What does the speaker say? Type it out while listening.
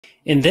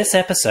In this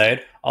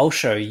episode, I'll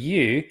show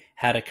you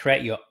how to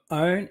create your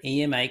own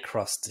EMA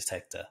Cross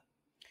detector.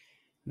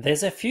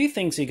 There's a few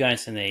things you're going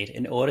to need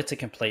in order to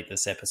complete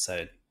this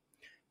episode.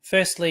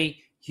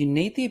 Firstly, you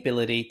need the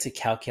ability to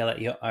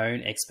calculate your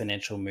own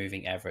exponential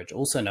moving average,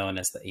 also known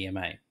as the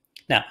EMA.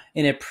 Now,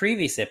 in a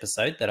previous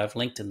episode that I've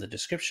linked in the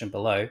description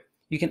below,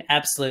 you can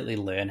absolutely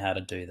learn how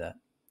to do that.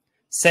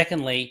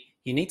 Secondly,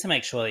 you need to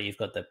make sure that you've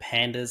got the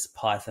Pandas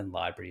Python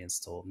library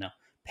installed. Now,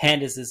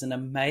 Pandas is an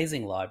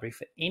amazing library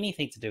for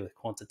anything to do with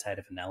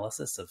quantitative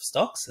analysis of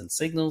stocks and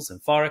signals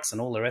and Forex and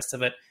all the rest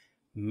of it.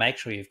 Make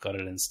sure you've got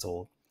it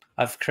installed.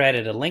 I've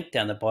created a link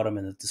down the bottom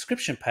in the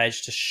description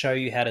page to show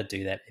you how to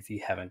do that if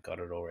you haven't got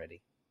it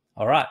already.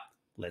 All right,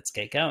 let's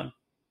get going.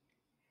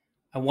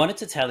 I wanted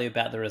to tell you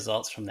about the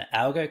results from the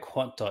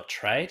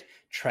AlgoQuant.trade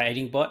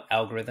trading bot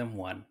algorithm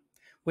 1.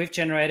 We've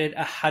generated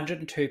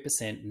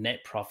 102%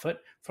 net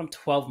profit from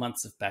 12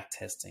 months of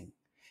backtesting.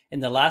 In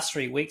the last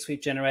 3 weeks,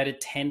 we've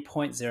generated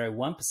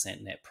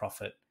 10.01% net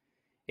profit.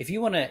 If you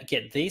want to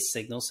get these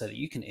signals so that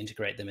you can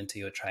integrate them into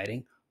your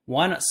trading,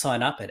 why not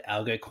sign up at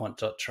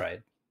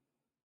AlgoQuant.trade?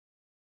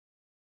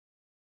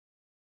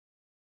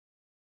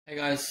 Hey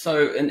guys,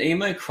 so an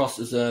EMA Cross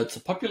is it's a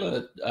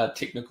popular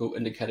technical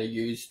indicator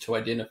used to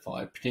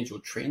identify potential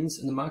trends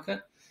in the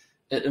market.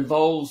 It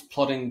involves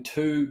plotting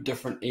two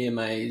different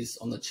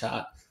EMAs on the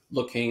chart,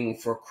 looking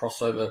for a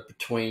crossover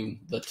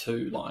between the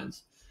two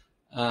lines.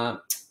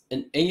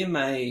 An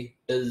EMA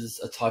is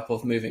a type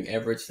of moving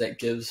average that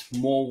gives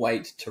more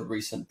weight to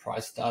recent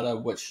price data,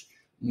 which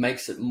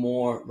makes it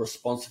more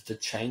responsive to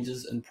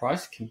changes in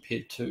price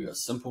compared to a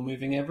simple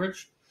moving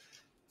average.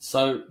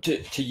 So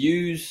to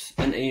use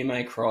an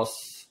EMA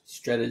Cross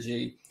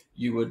strategy,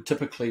 you would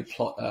typically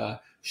plot a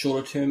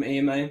shorter term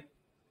EMA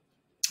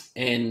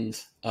and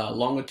a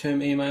longer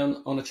term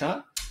EMA on a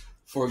chart.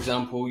 For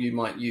example, you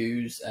might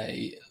use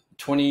a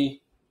 20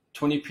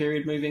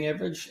 period moving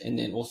average and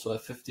then also a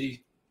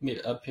 50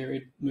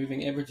 period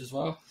moving average as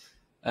well.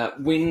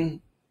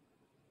 When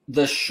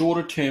the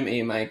shorter term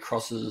EMA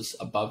crosses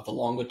above the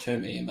longer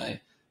term EMA,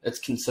 it's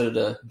considered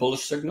a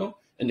bullish signal,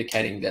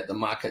 indicating that the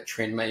market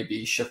trend may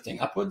be shifting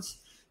upwards.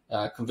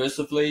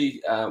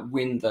 Conversely,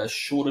 when the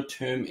shorter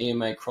term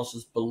EMA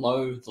crosses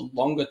below the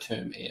longer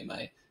term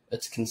EMA,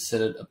 it's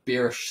considered a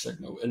bearish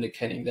signal,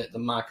 indicating that the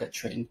market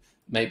trend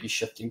may be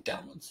shifting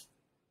downwards.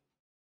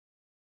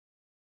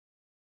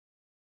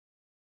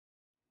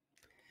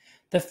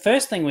 The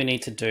first thing we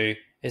need to do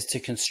is to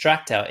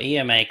construct our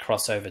EMA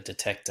crossover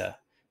detector.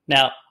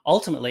 Now,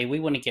 ultimately,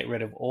 we want to get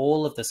rid of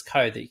all of this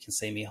code that you can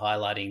see me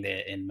highlighting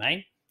there in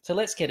main. So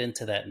let's get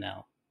into that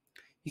now.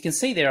 You can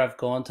see there I've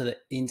gone to the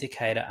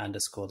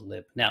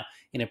indicator_lib. Now,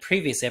 in a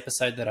previous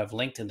episode that I've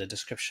linked in the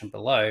description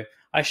below,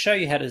 I show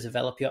you how to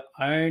develop your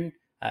own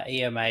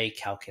EMA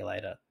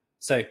calculator.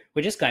 So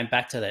we're just going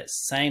back to that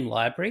same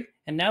library,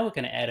 and now we're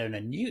going to add in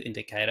a new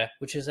indicator,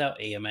 which is our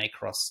EMA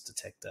cross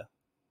detector.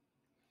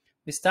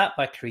 We start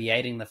by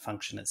creating the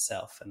function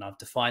itself, and I've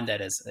defined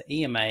that as the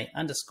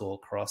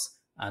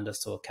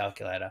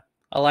EMA_cross_calculator.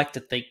 I like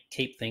to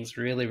keep things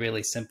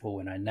really simple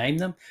when I name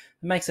them.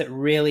 It makes it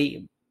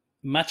really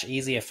much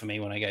easier for me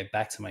when I go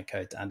back to my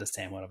code to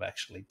understand what I've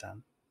actually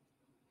done.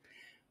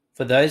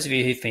 For those of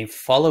you who've been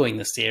following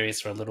the series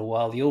for a little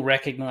while, you'll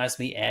recognize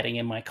me adding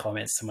in my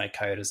comments to my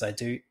code as I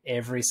do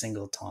every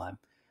single time.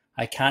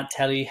 I can't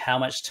tell you how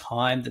much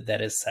time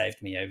that has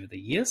saved me over the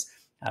years.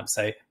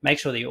 So make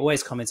sure that you're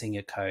always commenting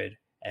your code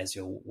as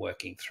you're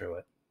working through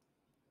it.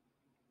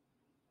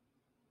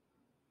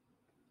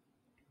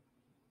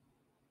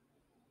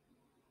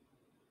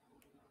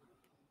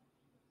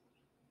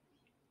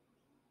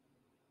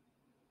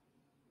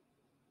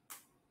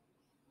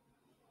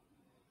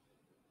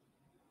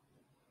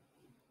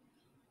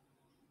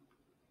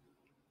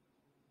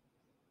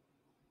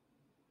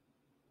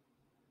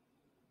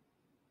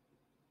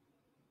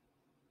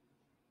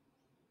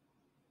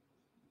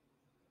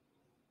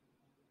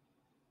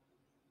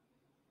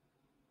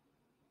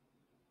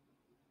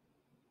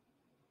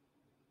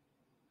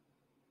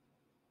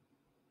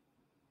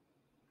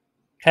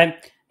 Okay,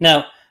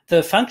 now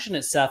the function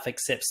itself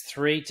accepts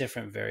three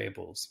different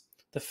variables.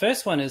 The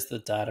first one is the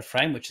data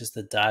frame, which is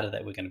the data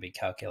that we're going to be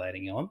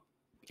calculating on,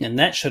 and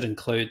that should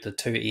include the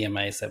two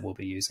EMAs that we'll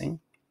be using.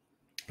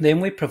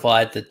 Then we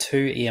provide the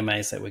two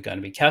EMAs that we're going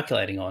to be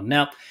calculating on.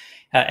 Now,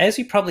 as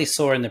you probably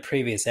saw in the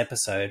previous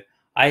episode,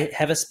 I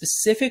have a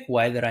specific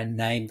way that I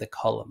name the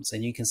columns,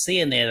 and you can see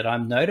in there that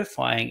I'm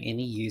notifying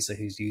any user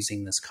who's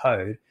using this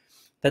code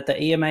that the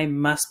EMA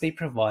must be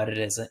provided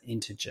as an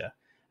integer.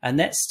 And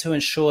that's to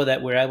ensure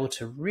that we're able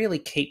to really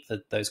keep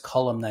those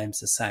column names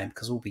the same,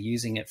 because we'll be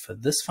using it for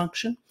this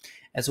function,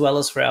 as well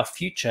as for our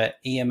future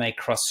EMA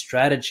cross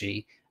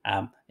strategy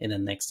in the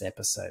next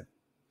episode.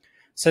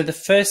 So the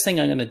first thing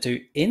I'm going to do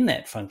in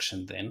that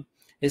function then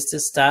is to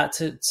start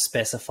to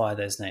specify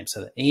those names.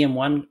 So the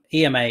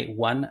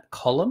EMA1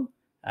 column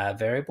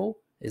variable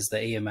is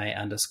the EMA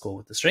underscore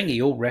with the string.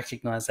 You'll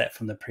recognize that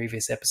from the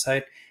previous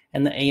episode.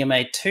 And the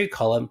EMA2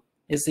 column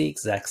is the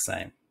exact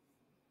same.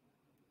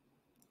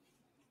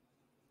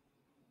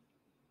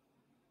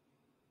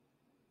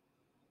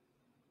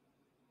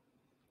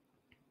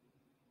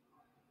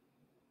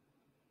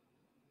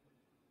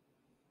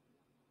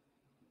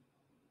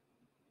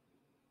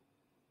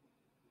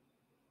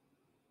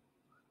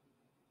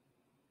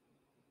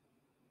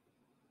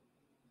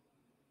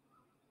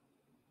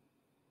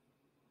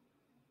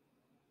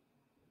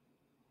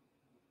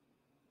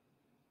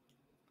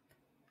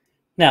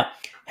 Now,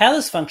 how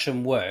this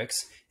function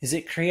works is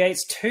it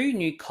creates two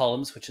new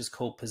columns, which is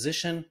called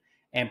position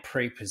and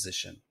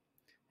pre-position.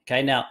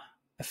 Okay, now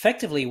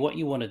effectively what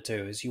you want to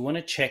do is you want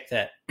to check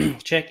that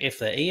check if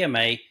the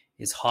EMA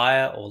is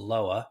higher or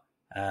lower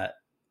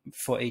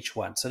for each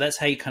one. So that's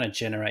how you kind of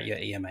generate your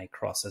EMA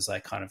cross, as I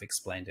kind of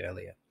explained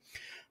earlier.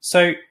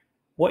 So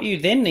what you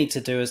then need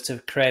to do is to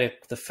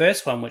create the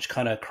first one, which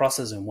kind of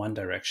crosses in one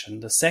direction.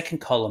 The second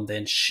column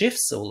then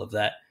shifts all of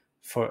that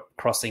for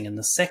crossing in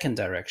the second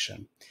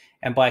direction.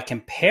 And by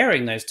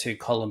comparing those two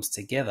columns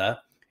together,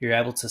 you're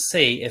able to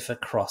see if a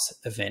cross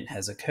event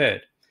has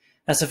occurred.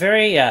 That's a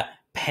very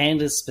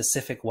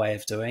pandas-specific way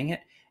of doing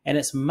it, and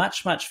it's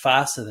much, much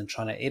faster than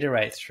trying to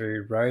iterate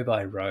through row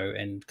by row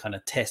and kind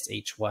of test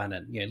each one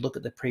and look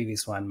at the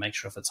previous one, make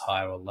sure if it's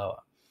higher or lower.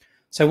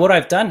 So what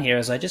I've done here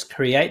is I just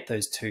create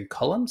those two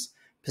columns,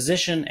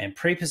 position and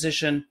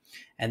pre-position,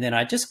 and then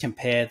I just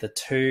compare the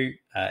two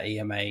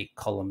EMA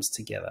columns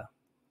together.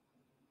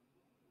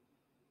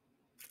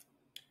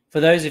 For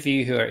those of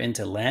you who are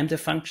into lambda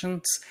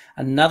functions,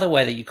 another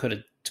way that you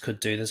could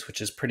do this, which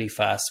is pretty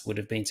fast, would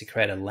have been to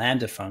create a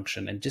lambda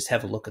function and just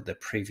have a look at the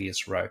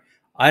previous row.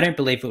 I don't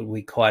believe it would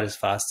be quite as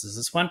fast as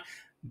this one,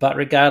 but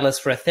regardless,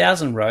 for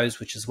 1,000 rows,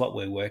 which is what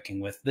we're working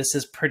with, this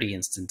is pretty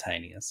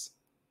instantaneous.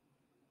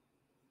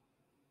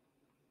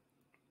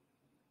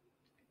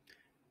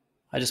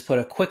 I just put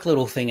a quick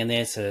little thing in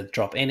there to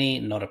drop any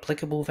not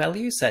applicable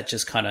values. That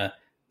just kind of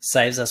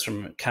saves us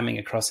from coming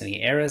across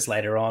any errors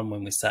later on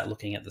when we start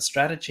looking at the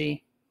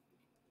strategy.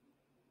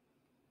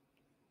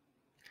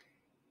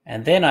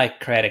 And then I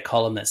create a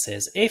column that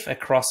says if a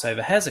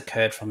crossover has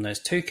occurred from those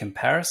two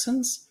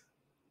comparisons,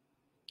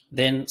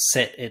 then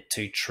set it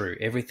to true.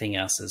 Everything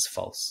else is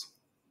false.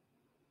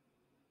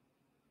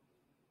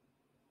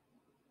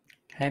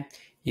 Okay,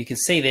 you can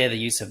see there the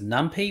use of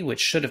NumPy,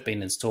 which should have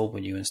been installed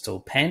when you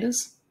installed pandas.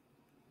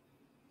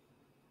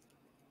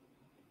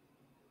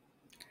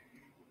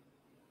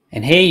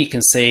 And here you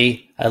can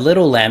see a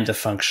little lambda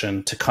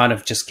function to kind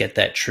of just get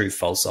that true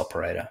false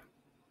operator.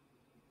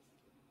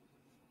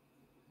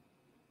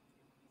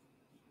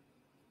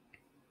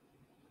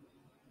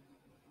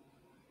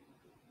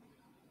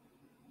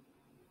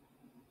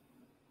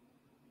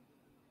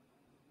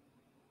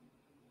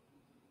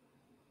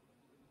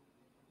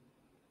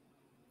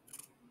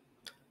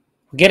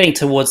 We're getting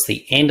towards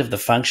the end of the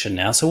function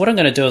now. So what I'm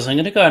going to do is I'm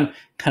going to go and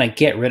kind of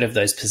get rid of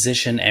those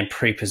position and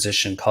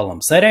pre-position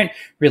columns. They don't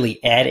really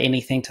add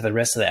anything to the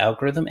rest of the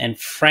algorithm. And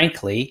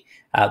frankly,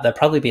 they'll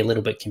probably be a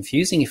little bit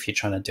confusing if you're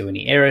trying to do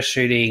any error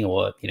shooting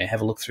or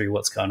have a look through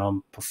what's going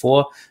on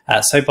before.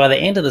 So by the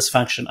end of this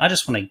function, I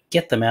just want to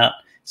get them out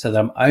so that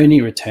I'm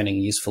only returning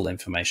useful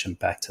information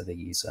back to the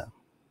user.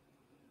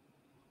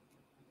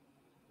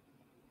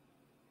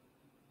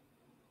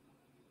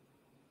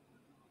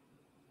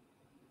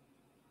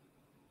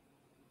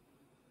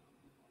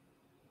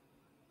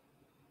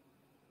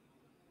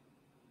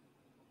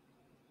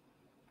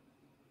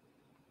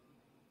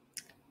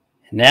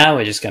 Now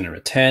we're just going to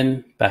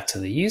return back to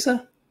the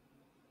user.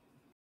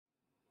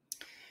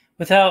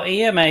 With our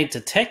EMA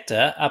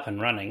detector up and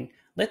running,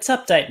 let's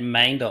update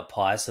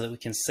main.py so that we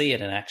can see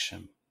it in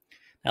action.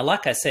 Now,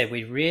 like I said,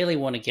 we really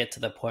want to get to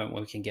the point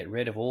where we can get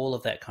rid of all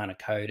of that kind of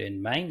code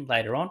in main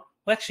later on.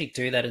 We'll actually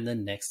do that in the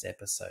next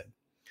episode.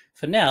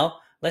 For now,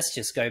 let's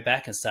just go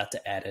back and start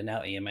to add in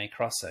our EMA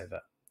crossover.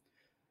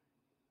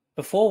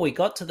 Before we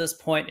got to this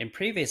point in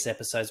previous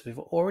episodes, we've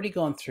already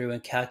gone through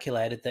and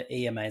calculated the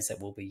EMAs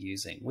that we'll be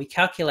using. We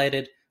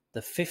calculated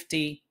the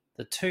 50,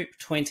 the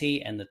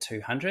 220, and the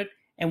 200,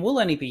 and we'll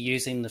only be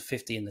using the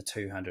 50 and the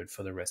 200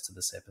 for the rest of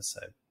this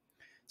episode.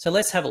 So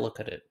let's have a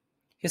look at it.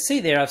 You'll see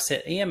there I've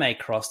set EMA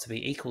cross to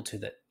be equal to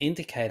the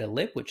indicator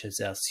lib, which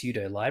is our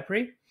pseudo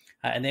library,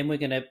 and then we're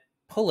going to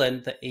pull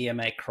in the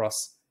EMA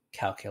cross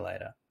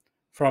calculator.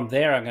 From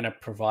there, I'm going to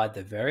provide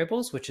the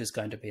variables, which is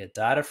going to be a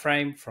data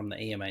frame from the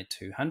EMA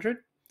 200.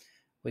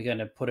 We're going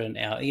to put in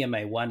our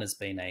EMA 1 as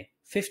being a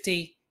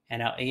 50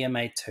 and our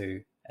EMA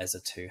 2 as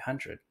a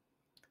 200.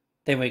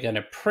 Then we're going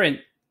to print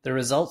the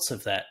results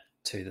of that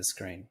to the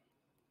screen.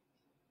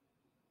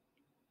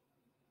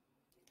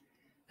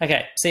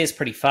 Okay, see it's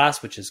pretty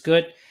fast, which is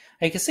good.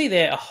 You can see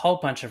there a whole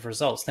bunch of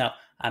results. Now,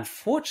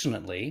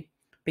 unfortunately,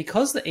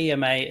 because the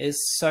EMA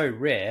is so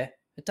rare,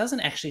 it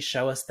doesn't actually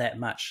show us that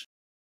much.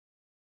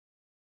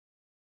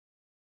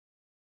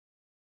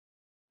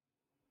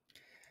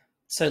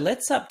 So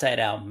let's update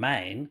our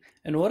main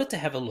in order to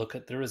have a look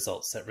at the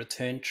results that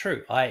return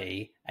true,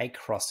 i.e. a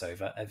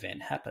crossover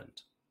event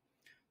happened.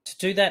 To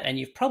do that, and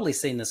you've probably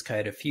seen this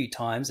code a few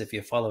times if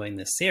you're following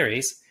this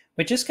series,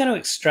 we're just going to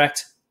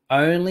extract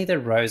only the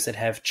rows that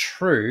have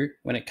true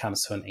when it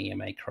comes to an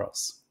EMA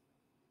cross.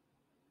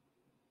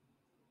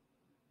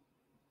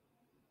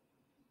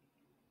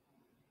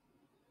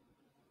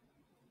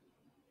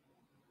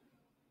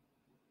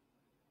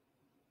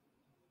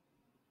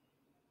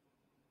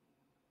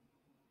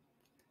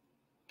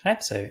 Okay,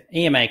 so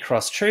EMA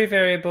cross true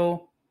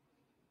variable,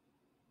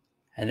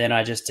 and then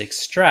I just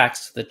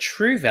extract the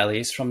true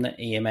values from the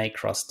EMA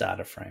cross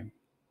data frame.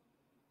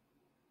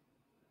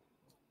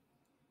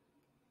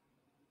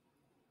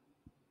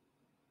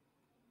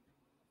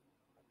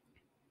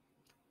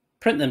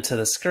 print them to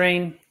the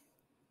screen,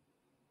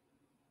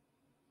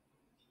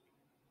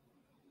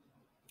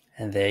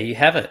 and there you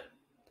have it.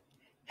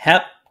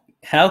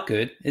 How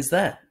good is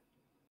that?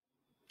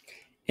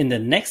 In the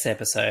next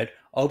episode,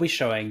 I'll be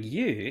showing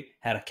you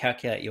how to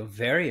calculate your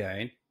very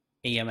own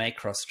EMA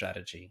Cross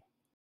strategy.